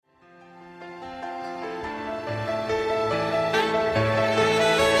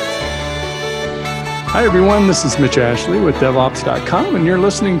Hi, everyone. This is Mitch Ashley with DevOps.com, and you're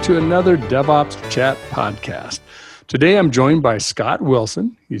listening to another DevOps Chat podcast. Today, I'm joined by Scott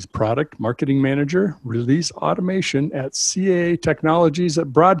Wilson. He's Product Marketing Manager, Release Automation at CAA Technologies at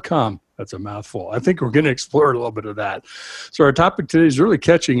Broadcom. That's a mouthful. I think we're going to explore a little bit of that. So our topic today is really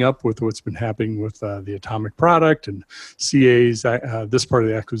catching up with what's been happening with the Atomic product and CAA's this part of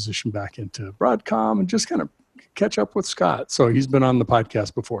the acquisition back into Broadcom, and just kind of catch up with Scott. So he's been on the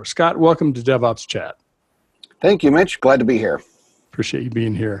podcast before. Scott, welcome to DevOps Chat. Thank you, Mitch. Glad to be here. Appreciate you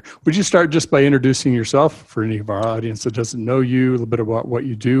being here. Would you start just by introducing yourself for any of our audience that doesn't know you, a little bit about what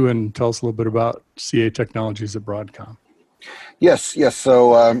you do, and tell us a little bit about CAA Technologies at Broadcom? Yes.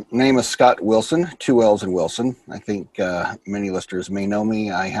 So my name is Scott Wilson, 2 L's in Wilson. I think many listeners may know me.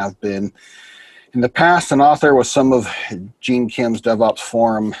 I have been in the past an author with some of Gene Kim's DevOps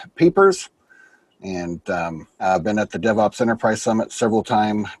Forum papers, and I've been at the DevOps Enterprise Summit several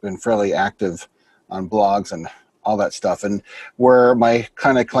times, been fairly active on blogs and all that stuff. And where my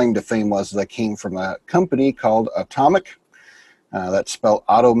kind of claim to fame was I came from a company called Atomic. That's spelled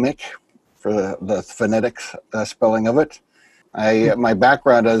Atomic for the phonetics spelling of it. My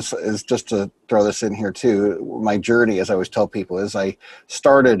background is just to throw this in here too. My journey, as I always tell people, is I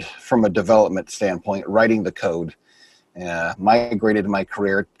started from a development standpoint, writing the code, migrated my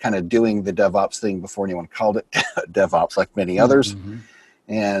career kind of doing the DevOps thing before anyone called it DevOps, like many others. Mm-hmm.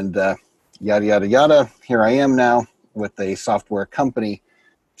 And yada, yada, yada. Here I am now with a software company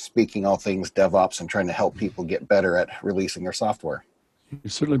speaking all things DevOps and trying to help people get better at releasing their software.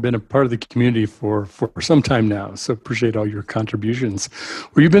 You've certainly been a part of the community for some time now, so appreciate all your contributions.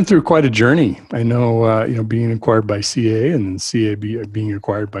 Well, you've been through quite a journey. I know, being acquired by CAA and then CAA being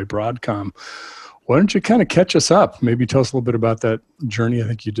acquired by Broadcom. Why don't you kind of catch us up? Maybe tell us a little bit about that journey. I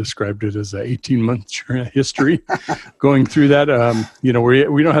think you described it as an 18-month history going through that. We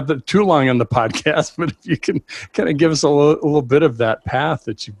don't have too long on the podcast, but if you can kind of give us a little bit of that path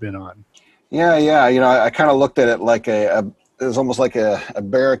that you've been on. Yeah. I kind of looked at it like it was almost like a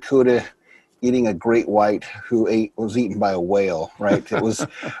barracuda eating a great white who was eaten by a whale, right? It was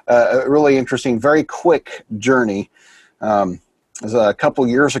a really interesting, very quick journey. It was a couple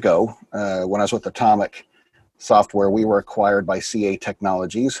years ago when I was with Atomic Software. We were acquired by CAA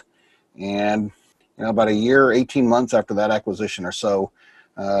Technologies, and about a year, 18 months after that acquisition or so,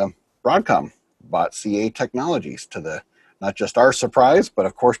 Broadcom bought CAA Technologies to not just our surprise, but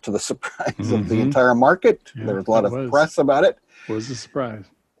of course to the surprise of the entire market. Yeah, there was a lot of press about it. It was a surprise.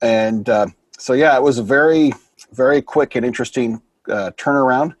 And it was a very, very quick and interesting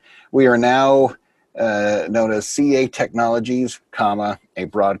turnaround. We are now known as CAA Technologies, a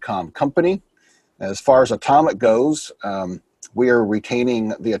Broadcom company. As far as Atomic goes, we are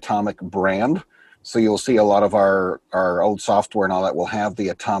retaining the Atomic brand. So you'll see a lot of our old software and all that will have the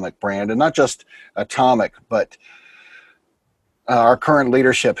Atomic brand. And not just Atomic, but our current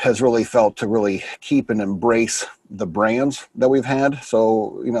leadership has really felt to really keep and embrace the brands that we've had.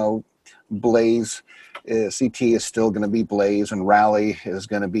 So, Blaze, CT is still going to be Blaze, and Rally is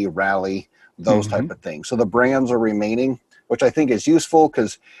going to be Rally, those type of things. So the brands are remaining, which I think is useful,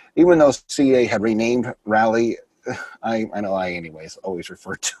 because even though CAA had renamed Rally, I know I anyways always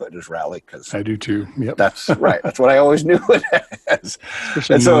refer to it as Rally, because I do too. Yep. That's right. That's what I always knew it as.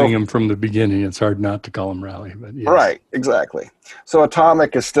 Especially knowing them from the beginning, it's hard not to call them Rally. But yes. Right, exactly. So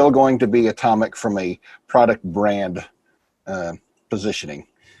Atomic is still going to be Atomic from a product brand positioning.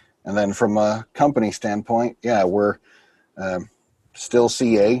 And then from a company standpoint, we're still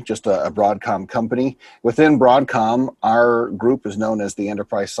CAA, just a Broadcom company. Within Broadcom, our group is known as the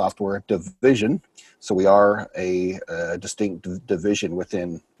Enterprise Software Division. So we are a distinct division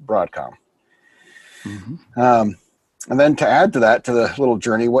within Broadcom. And then to add to that, to the little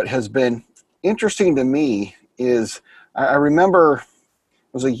journey, what has been interesting to me is I remember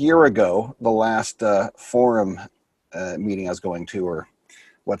it was a year ago, the last forum meeting I was going to, or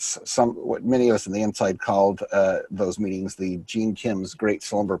what many of us in the inside called those meetings the Gene Kim's Great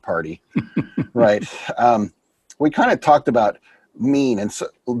Slumber Party, right? We kind of talked about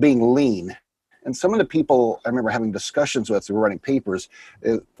being lean. And some of the people I remember having discussions with who were running papers,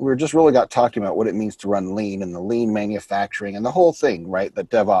 we just really got talking about what it means to run lean and the lean manufacturing and the whole thing, right, that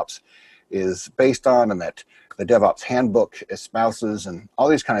DevOps is based on, and that the DevOps handbook espouses, and all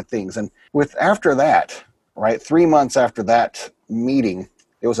these kind of things. And after that, right, 3 months after that meeting,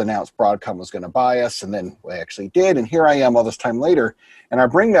 it was announced Broadcom was going to buy us, and then we actually did. And here I am all this time later. And I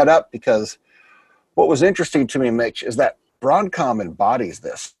bring that up because what was interesting to me, Mitch, is that Broadcom embodies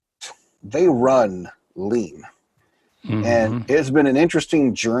this. They run lean. And it's been an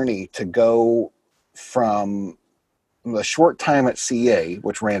interesting journey to go from the short time at CAA,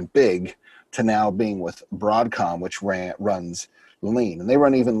 which ran big, to now being with Broadcom, which runs lean, and they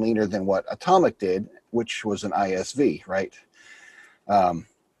run even leaner than what Atomic did, which was an ISV, right?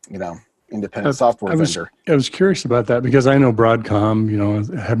 Independent software vendor. I was curious about that because I know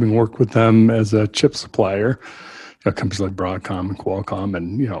Broadcom, having worked with them as a chip supplier, companies like Broadcom and Qualcomm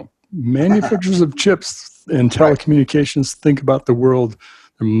and, manufacturers of chips and telecommunications think about the world.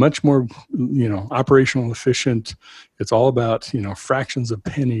 They're much more, operational efficient. It's all about, fractions of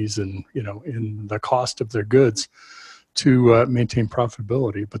pennies and, in the cost of their goods to maintain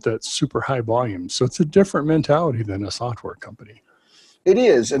profitability, but that's super high volume. So it's a different mentality than a software company. It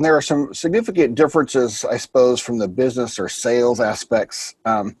is, and there are some significant differences, I suppose, from the business or sales aspects.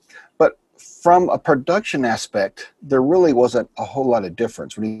 But from a production aspect, there really wasn't a whole lot of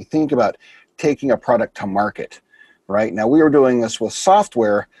difference. When you think about taking a product to market, right? Now, we were doing this with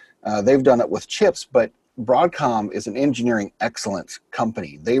software. They've done it with chips, but Broadcom is an engineering excellence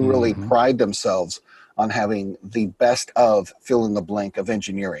company. They really pride themselves on having the best of fill in the blank of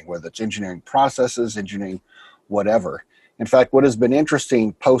engineering, whether it's engineering processes, engineering whatever. In fact, what has been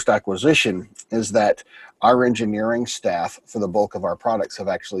interesting post-acquisition is that our engineering staff for the bulk of our products have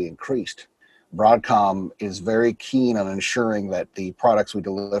actually increased. Broadcom is very keen on ensuring that the products we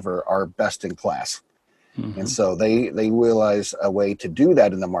deliver are best in class. And so they realize a way to do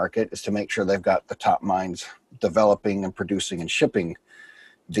that in the market is to make sure they've got the top minds developing and producing and shipping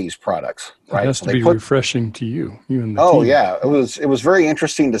these products. Right? It has to be refreshing to you and the team. Yeah, it was very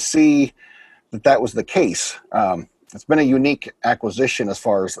interesting to see that was the case. It's been a unique acquisition as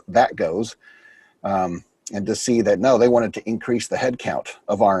far as that goes, and to see that they wanted to increase the headcount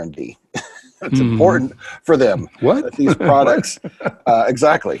of R&D. It's important for them that these products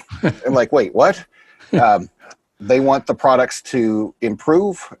exactly. I'm like, wait, what? They want the products to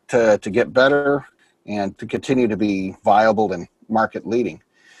improve, to get better, and to continue to be viable and market leading.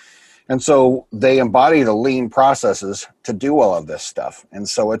 And so they embody the lean processes to do all of this stuff. And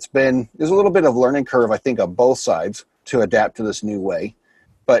so there's a little bit of learning curve, I think, on both sides to adapt to this new way.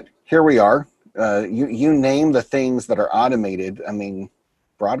 But here we are. You name the things that are automated. I mean,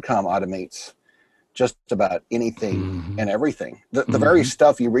 Broadcom automates just about anything and everything. The very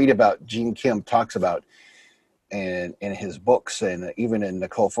stuff you read about, Gene Kim talks about in his books, and even in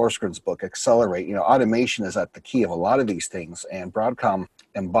Nicole Forsgren's book, Accelerate, automation is at the key of a lot of these things, and Broadcom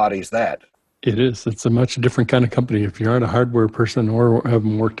embodies that. It is. It's a much different kind of company. If you aren't a hardware person or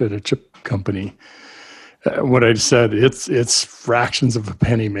haven't worked at a chip company, what I said, it's fractions of a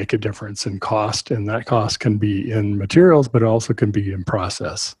penny make a difference in cost, and that cost can be in materials, but it also can be in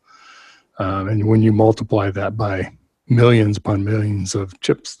process. And when you multiply that by millions upon millions of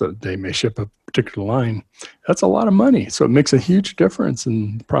chips that they may ship a particular line, that's a lot of money. So it makes a huge difference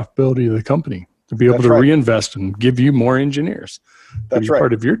in the profitability of the company to be able to reinvest and give you more engineers to be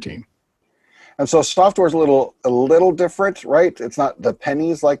part of your team. And so software is a little different, right? It's not the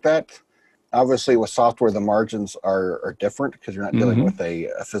pennies like that. Obviously, with software, the margins are different because you're not dealing with a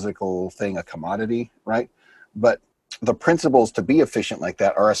physical thing, a commodity, right? But the principles to be efficient like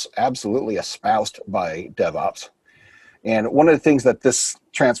that are absolutely espoused by DevOps. And one of the things that this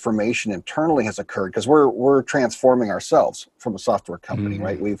transformation internally has occurred, because we're transforming ourselves from a software company,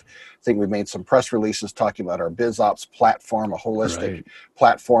 right? We've made some press releases talking about our BizOps platform, a holistic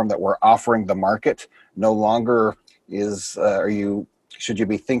platform that we're offering the market. No longer should you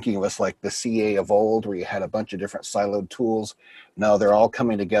be thinking of us like the CA of old, where you had a bunch of different siloed tools? No, they're all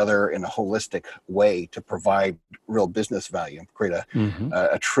coming together in a holistic way to provide real business value, create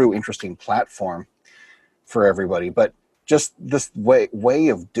a true, interesting platform for everybody. But just this way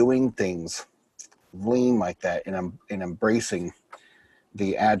of doing things, lean like that, and embracing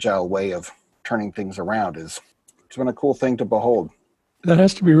the agile way of turning things around it's been a cool thing to behold. That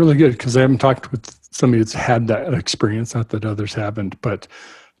has to be really good, because I haven't talked with somebody that's had that experience, not that others haven't, but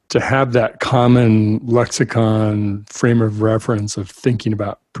to have that common lexicon frame of reference of thinking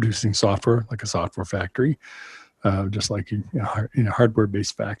about producing software, like a software factory, just like in a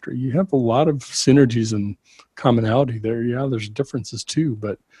hardware-based factory, you have a lot of synergies and commonality there. Yeah, there's differences too,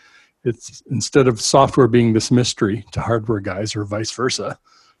 but it's, instead of software being this mystery to hardware guys or vice versa,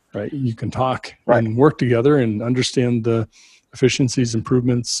 right? You can talk and work together and understand the efficiencies,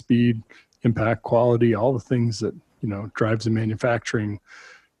 improvements, speed, impact, quality, all the things that, drives a manufacturing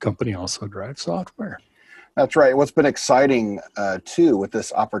company also drives software. That's right. What's been exciting too with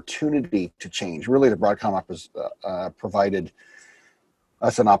this opportunity to change, really the Broadcom provided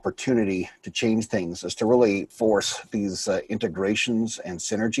us an opportunity to change things, is to really force these integrations and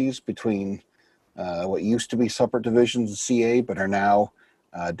synergies between what used to be separate divisions of CA, but are now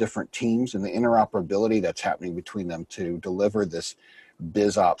different teams, and the interoperability that's happening between them to deliver this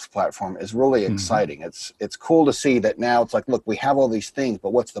BizOps platform is really exciting. It's cool to see that now it's like, look, we have all these things,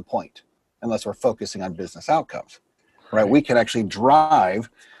 but what's the point unless we're focusing on business outcomes, right? We can actually drive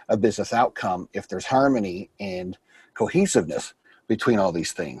a business outcome if there's harmony and cohesiveness between all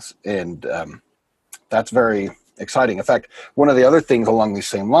these things. And that's very exciting. In fact, one of the other things along these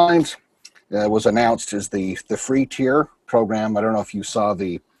same lines was announced is the free tier program. I don't know if you saw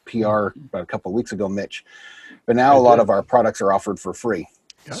the PR about a couple of weeks ago, Mitch, but now a lot of our products are offered for free.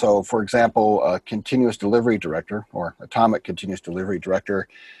 Yep. So for example, a continuous delivery director or Atomic continuous delivery director,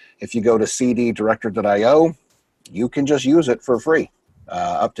 if you go to cddirector.io, you can just use it for free,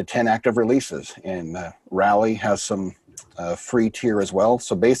 up to 10 active releases. And Rally has some free tier as well.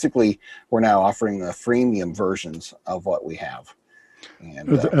 So basically, we're now offering the freemium versions of what we have. And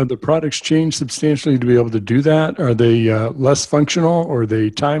have the products changed substantially to be able to do that? Are they less functional, or are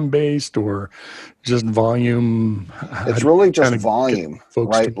they time-based, or just volume? It's really just volume,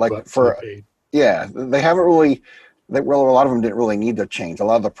 right? Like they haven't really, a lot of them didn't really need to change. A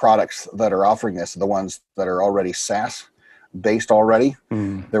lot of the products that are offering this are the ones that are already SaaS based already.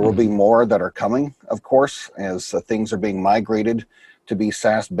 There will be more that are coming, of course, as things are being migrated to be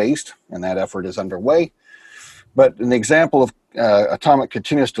SaaS based, and that effort is underway. But in the example of Atomic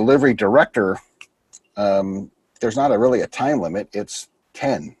Continuous Delivery Director, there's not really a time limit. It's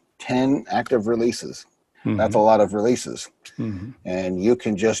 10 active releases. That's a lot of releases. And you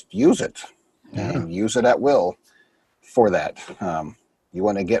can just use it and use it at will for that. You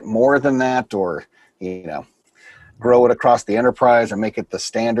want to get more than that, or, grow it across the enterprise or make it the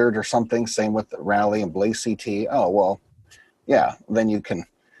standard or something. Same with Rally and Blaze CT. Oh, well, yeah, then you can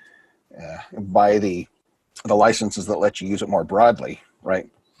buy the licenses that let you use it more broadly, right?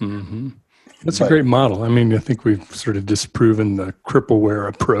 That's a great model. I mean, I think we've sort of disproven the crippleware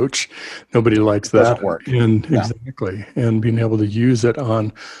approach. Nobody likes that. Doesn't work. Exactly. And being able to use it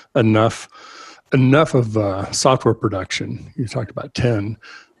on enough of software production. You talked about 10.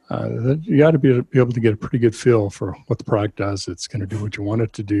 You got to be able to get a pretty good feel for what the product does. It's going to do what you want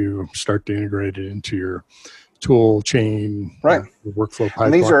it to do. Start to integrate it into your tool chain, right? Workflow pipeline.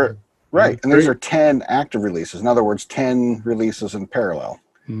 And these are right, and these are 10 active releases. In other words, 10 releases in parallel.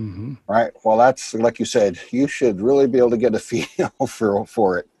 Right. Well, that's like you said. You should really be able to get a feel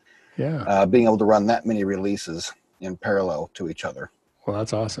for it. Yeah. Being able to run that many releases in parallel to each other. Well,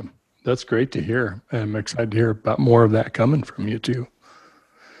 that's awesome. That's great to hear. I'm excited to hear about more of that coming from you too.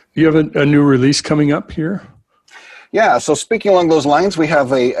 Do you have a new release coming up here? Yeah. So speaking along those lines, we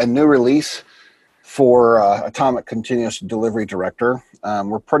have a new release for Atomic Continuous Delivery Director.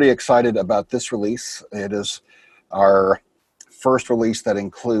 We're pretty excited about this release. It is our first release that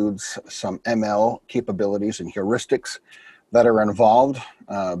includes some ML capabilities and heuristics that are involved.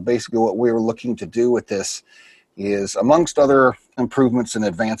 Basically, what we were looking to do with this is, amongst other improvements and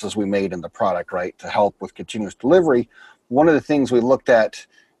advances we made in the product, right, to help with continuous delivery, one of the things we looked at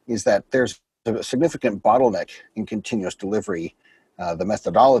is that there's a significant bottleneck in continuous delivery, the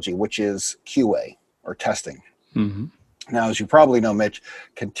methodology, which is QA, or testing. Now, as you probably know, Mitch,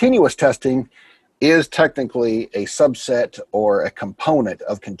 continuous testing is technically a subset or a component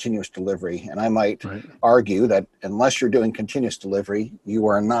of continuous delivery. And I might argue that unless you're doing continuous delivery, you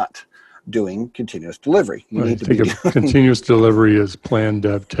are not doing continuous delivery. You need to think of continuous delivery as plan,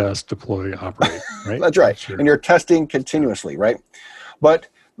 dev, test, deploy, operate, right? That's right. Sure. And you're testing continuously, right? But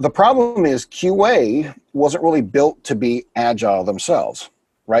the problem is QA wasn't really built to be agile themselves,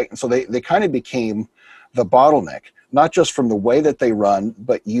 right? And so they kind of became the bottleneck, not just from the way that they run,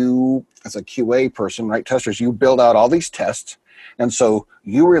 but you as a QA person, right, testers, you build out all these tests. And so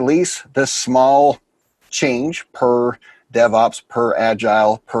you release this small change per DevOps, per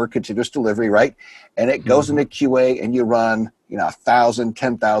agile, per continuous delivery, right? And it goes into QA and you run, 1,000,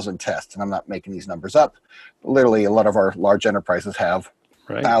 10,000 tests. And I'm not making these numbers up. Literally, a lot of our large enterprises have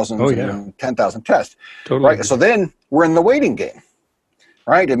thousands and 10,000 tests. Totally. Right. So then we're in the waiting game,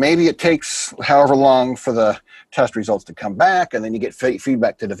 right? And maybe it takes however long for the test results to come back, and then you get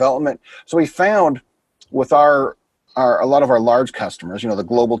feedback to development. So we found with a lot of our large customers, the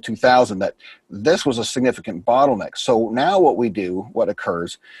Global 2000, that this was a significant bottleneck. So now what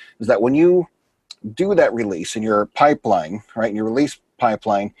occurs is that when you do that release in your pipeline, right, in your release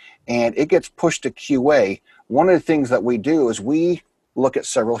pipeline, and it gets pushed to QA, one of the things that we do is we look at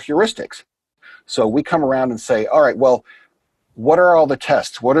several heuristics. So we come around and say, all right, well, what are all the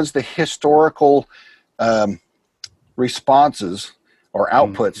tests? What is the historical responses or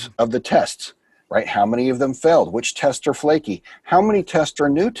outputs of the tests, right? How many of them failed? Which tests are flaky? How many tests are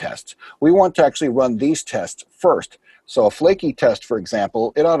new tests? We want to actually run these tests first. So a flaky test, for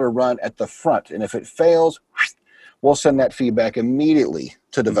example, it ought to run at the front. And if it fails, we'll send that feedback immediately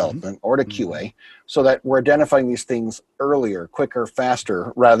to development or to QA so that we're identifying these things earlier, quicker,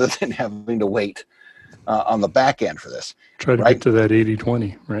 faster, rather than having to wait on the back end for this. Try to get to that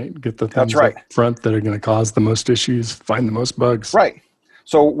 80-20, right? Get the things up front that are going to cause the most issues, find the most bugs. Right.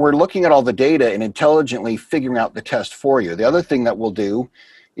 So we're looking at all the data and intelligently figuring out the test for you. The other thing that we'll do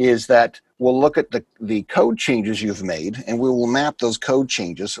is that we'll look at the code changes you've made, and we will map those code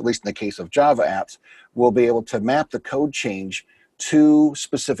changes, at least in the case of Java apps, we'll be able to map the code change to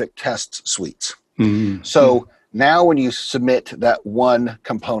specific test suites. So now when you submit that one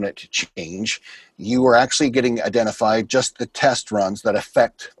component change, you are actually getting identified just the test runs that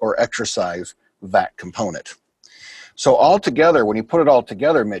affect or exercise that component. So altogether, when you put it all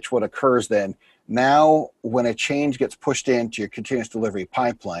together, Mitch, what occurs then, now when a change gets pushed into your continuous delivery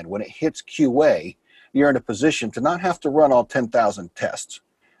pipeline, when it hits QA, you're in a position to not have to run all 10,000 tests.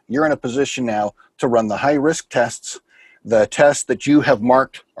 You're in a position now to run the high-risk tests, the tests that you have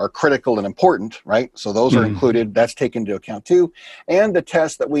marked are critical and important, right? So those are included, that's taken into account too, and the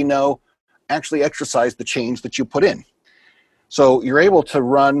tests that we know actually exercise the change that you put in. So you're able to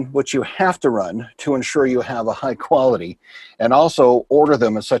run what you have to run to ensure you have a high quality, and also order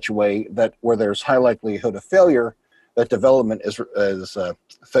them in such a way that where there's high likelihood of failure, that development is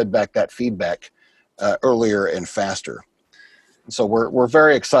fed back that feedback earlier and faster. So we're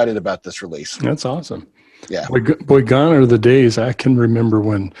very excited about this release. That's awesome. Yeah. Boy, gone are the days. I can remember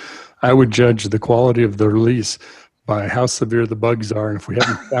when I would judge the quality of the release by how severe the bugs are. And if we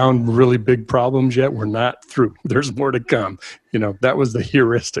haven't found really big problems yet, we're not through. There's more to come. You know, that was the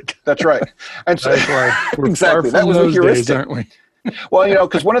heuristic. That's right. And so, that's why we're exactly. far from That was those the heuristic, days, aren't we? Well, you know,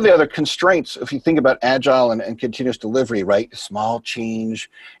 because one of the other constraints, if you think about agile and continuous delivery, right, small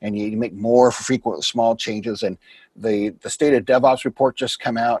change, and you make more frequent small changes. And the State of DevOps report just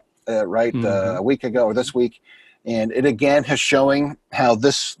came out, a week ago or this week, and it again is showing how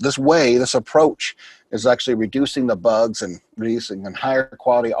this approach is actually reducing the bugs and reducing and higher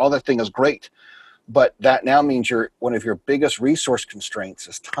quality. All that thing is great, but that now means one of your biggest resource constraints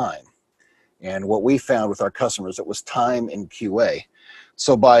is time. And what we found with our customers, it was time in QA.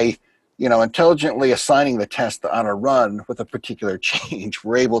 So by intelligently assigning the test on a run with a particular change,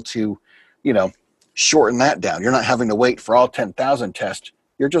 we're able to shorten that down. You're not having to wait for all 10,000 tests.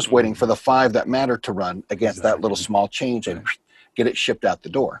 You're just waiting for the 5 that matter to run against that little small change and get it shipped out the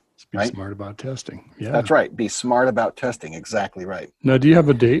door. Be smart about testing. Yeah, that's right. Be smart about testing. Exactly right. Now, do you have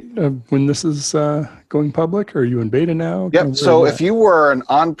a date of when this is going public? Or are you in beta now? Yep. So if you were an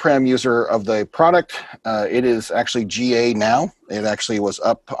on-prem user of the product, it is actually GA now. It actually was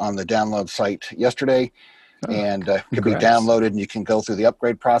up on the download site yesterday, and could be downloaded, and you can go through the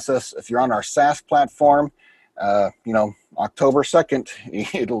upgrade process. If you're on our SaaS platform, October 2nd,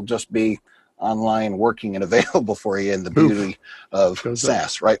 it'll just be online working and available for you in the beauty of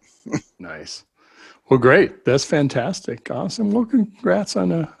SaaS, right? Nice. Well, great. That's fantastic. Awesome. Well, congrats on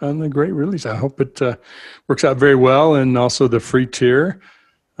the great release. I hope it works out very well, and also the free tier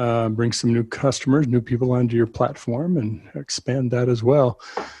brings some new customers, new people onto your platform, and expand that as well.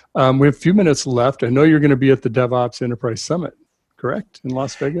 We have a few minutes left. I know you're going to be at the DevOps Enterprise Summit, correct, in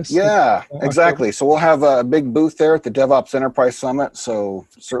Las Vegas? Yeah, exactly. So we'll have a big booth there at the DevOps Enterprise Summit. So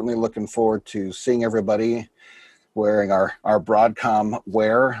certainly looking forward to seeing everybody wearing our Broadcom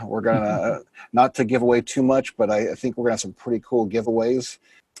wear. We're going to, not to give away too much, but I think we're going to have some pretty cool giveaways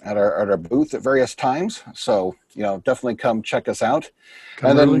at our booth at various times. So, definitely come check us out.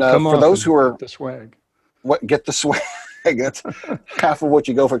 And then for those who are... Get the swag. Get the swag. That's half of what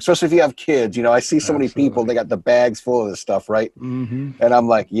you go for, especially if you have kids. I see so many people, they got the bags full of this stuff, right? And I'm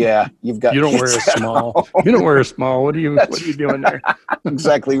like, yeah, you've got. You don't wear a small. You don't wear a small. What are you doing there?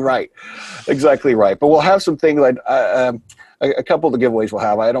 Exactly right. But we'll have some things like a couple of the giveaways we'll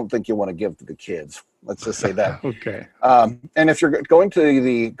have. I don't think you want to give to the kids. Let's just say that. Okay. And if you're going to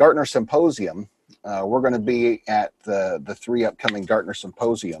the Gartner Symposium, we're going to be at the 3 upcoming Gartner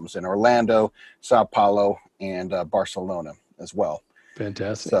Symposiums in Orlando, Sao Paulo, and Barcelona as well.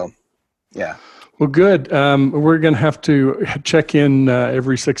 Fantastic. So, yeah. Well, good. We're going to have to check in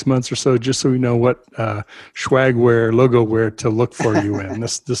every 6 months or so, just so we know what swagware, logo wear to look for you in.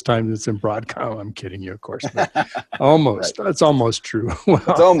 This time it's in Broadcom. I'm kidding you, of course. But almost. Right. It's almost true. Well,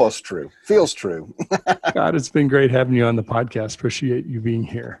 it's almost true. Feels true. God, it's been great having you on the podcast. Appreciate you being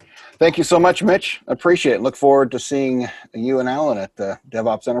here. Thank you so much, Mitch. Appreciate it. Look forward to seeing you and Alan at the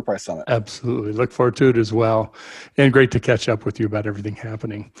DevOps Enterprise Summit. Absolutely. Look forward to it as well. And great to catch up with you about everything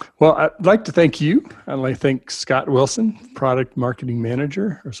happening. Well, I'd like to thank you. I'd like to thank Scott Wilson, Product Marketing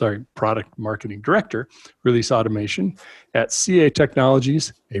Director, Release Automation at CA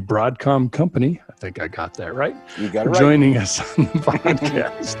Technologies, a Broadcom company. I think I got that right. You got it right. Joining us on the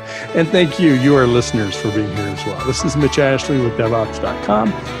podcast. And thank you, our listeners, for being here as well. This is Mitch Ashley with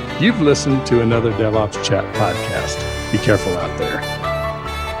DevOps.com. You've listened to another DevOps Chat podcast. Be careful out there.